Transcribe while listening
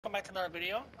welcome back to another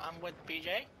video. I'm with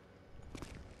BJ.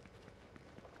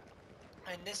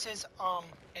 And this is I'm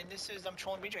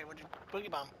trolling BJ with a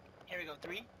Boogie Bomb. Here we go.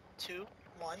 3, 2,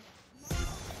 1.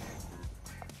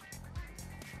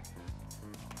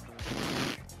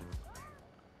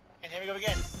 And here we go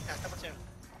again. That's number 2.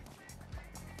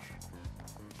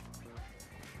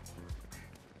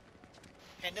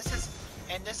 And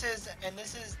this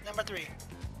is number 3.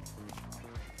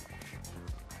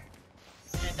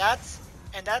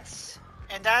 And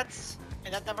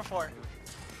that's number 4.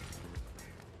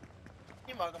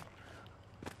 You're welcome.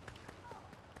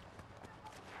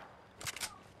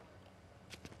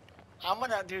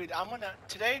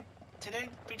 Today,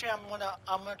 BJ,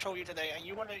 I'm gonna troll you today, and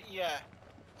yeah,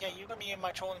 you're gonna be in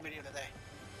my trolling video today.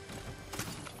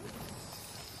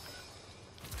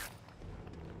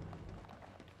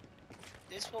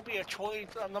 This will be a trolling.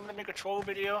 I'm gonna make a troll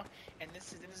video, and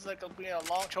this is like be a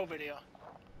long troll video.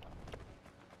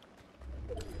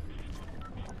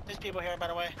 There's people here, by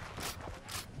the way.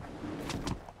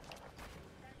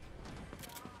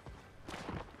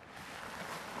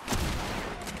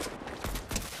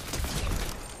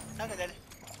 Not dead.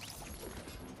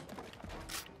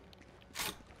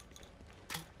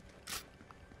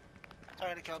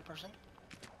 Sorry to kill a person.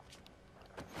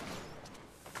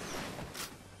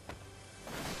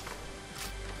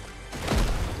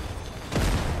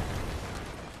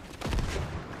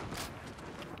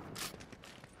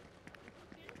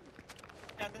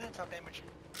 Yeah, I didn't top damage.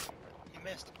 You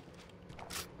missed.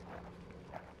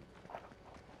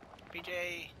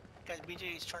 BJ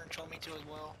is trying to troll me too as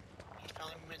well. He's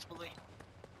failing miserably.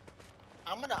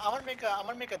 I'm gonna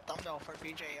make a thumbnail for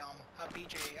BJ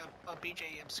a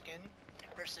BJ skin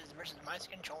versus my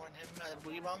skin, trolling him as a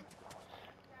Boogie Bomb.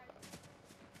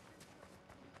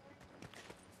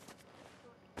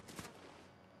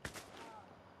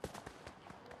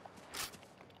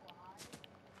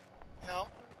 No.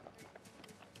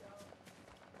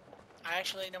 I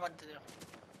actually know what to do.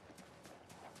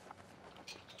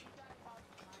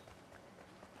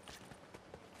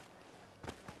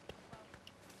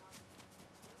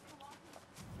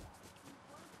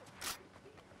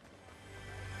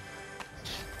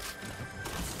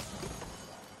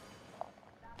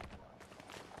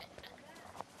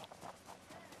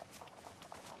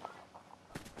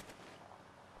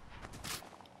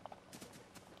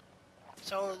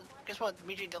 So guess what,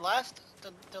 BJ? The last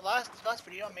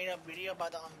video I made a video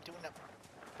about doing the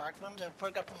park rooms. I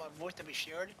forgot for my voice to be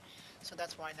shared, so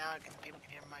that's why now people can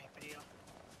hear my video.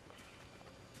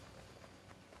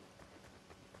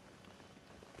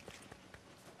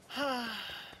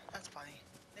 That's funny.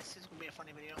 This is gonna be a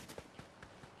funny video.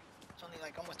 It's only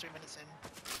like almost 3 minutes in.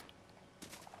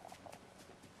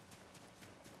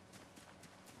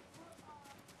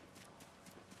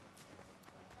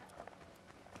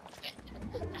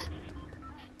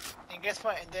 And guess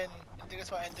what? And then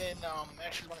I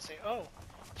actually want to say, oh,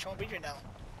 showing BJ now.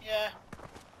 Yeah.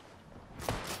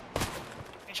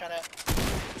 Good shot at.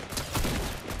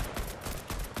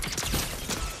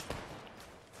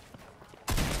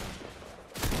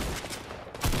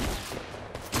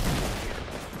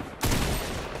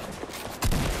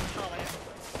 Oh man.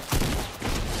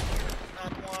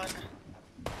 Knock 1.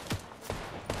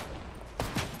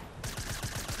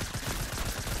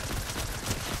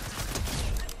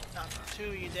 Knock 2,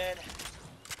 you dead.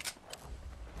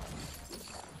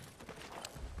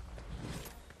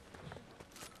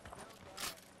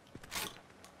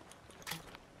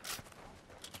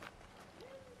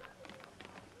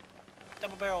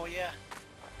 Double barrel, yeah.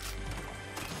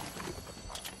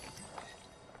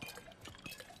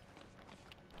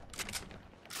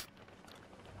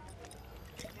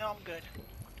 No, I'm good.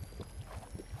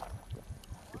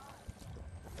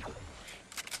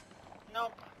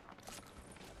 Nope.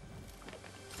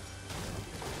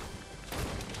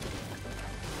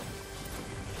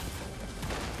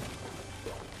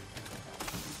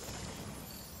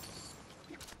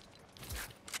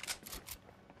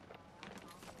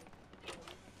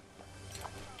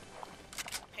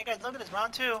 Hey guys, look at this,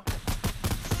 round 2. What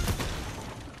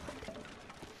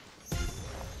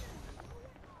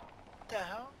the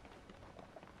hell?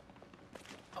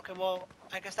 Okay, well,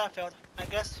 I guess that failed. I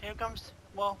guess here comes,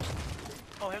 well,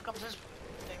 oh, here comes this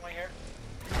thing right here.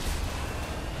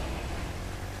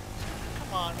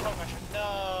 Come on, no pressure.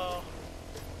 No.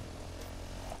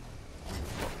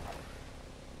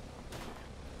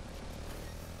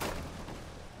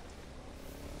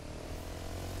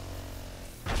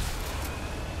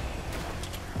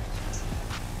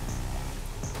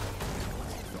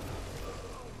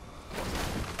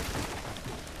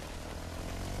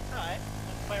 Alright,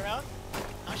 play around?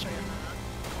 I'll show you around.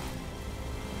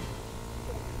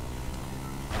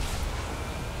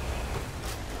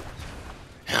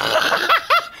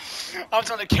 almost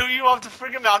gonna kill you off the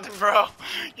freaking mountain, bro.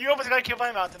 You almost got killed by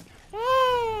a mountain.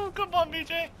 Woo! Come on,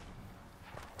 BJ.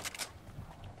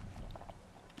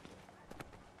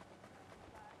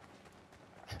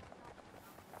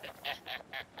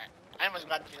 I almost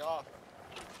got you off.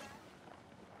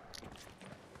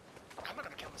 I'm not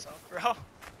gonna kill myself, bro.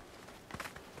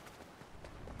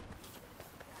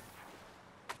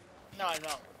 No, I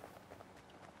don't.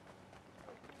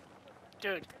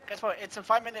 Dude, guess what? It's a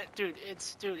 5-minute, dude,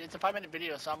 it's a 5-minute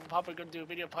video, so I'm probably gonna do a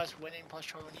video plus winning plus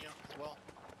trolling you as well.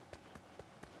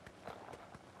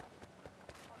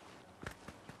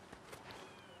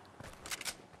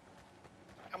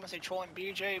 I'm gonna say trolling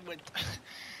BJ with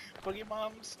boogie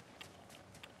bombs,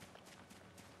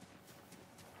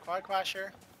 car crasher.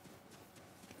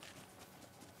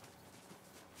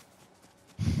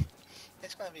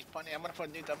 It's gonna be funny. I'm gonna put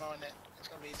a new demo in it. It's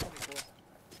gonna be cool.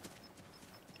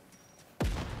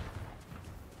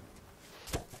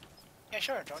 Yeah,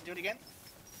 sure. Don't do it again.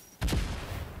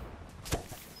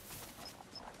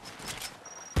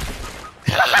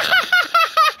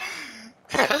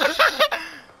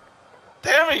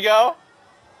 There we go.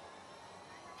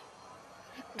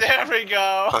 There we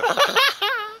go.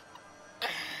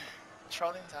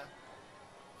 Trolling time.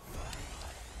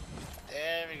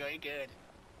 There we go. You're good.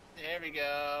 There we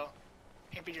go.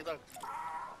 Hey, BJ, look.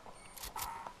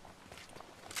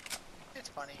 It's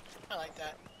funny. I like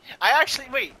that. I actually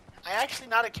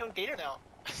know how to kill Gator now.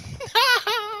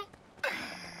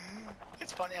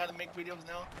 It's funny how to make videos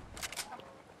now.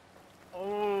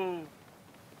 Oh.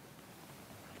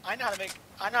 I know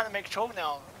how to make troll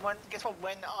now. Guess what?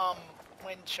 When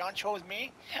Sean trolls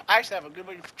me, I actually have a good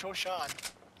way to troll Sean.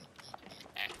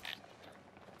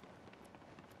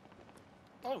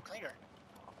 Oh, clear.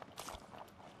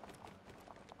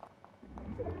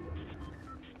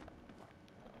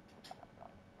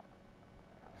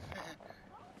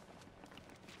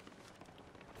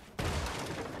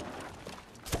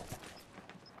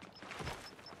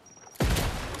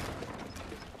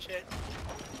 Shit.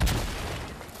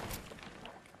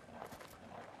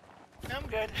 I'm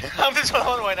good. I'm just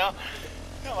going away now.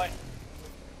 No way.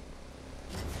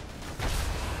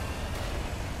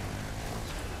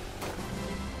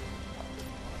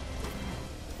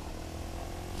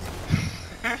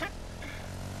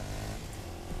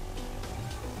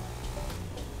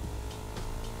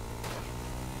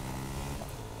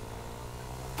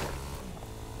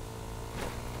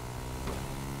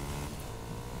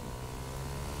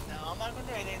 I'm not gonna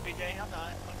do anything, BJ. I'm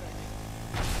not gonna do anything.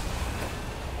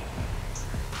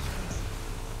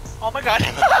 Oh my god.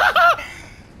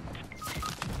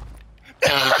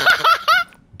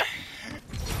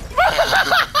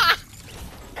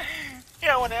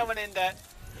 Yeah, I wanna end that.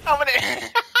 I wanna.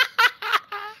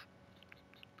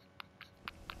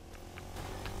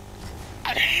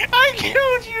 I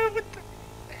killed you with the.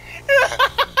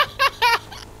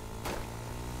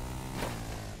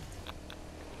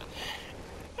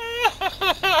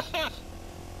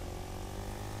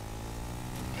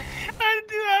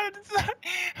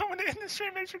 I'm gonna end the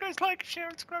stream. Make sure you guys like, share,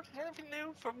 and subscribe if you're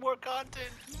new for more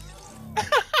content.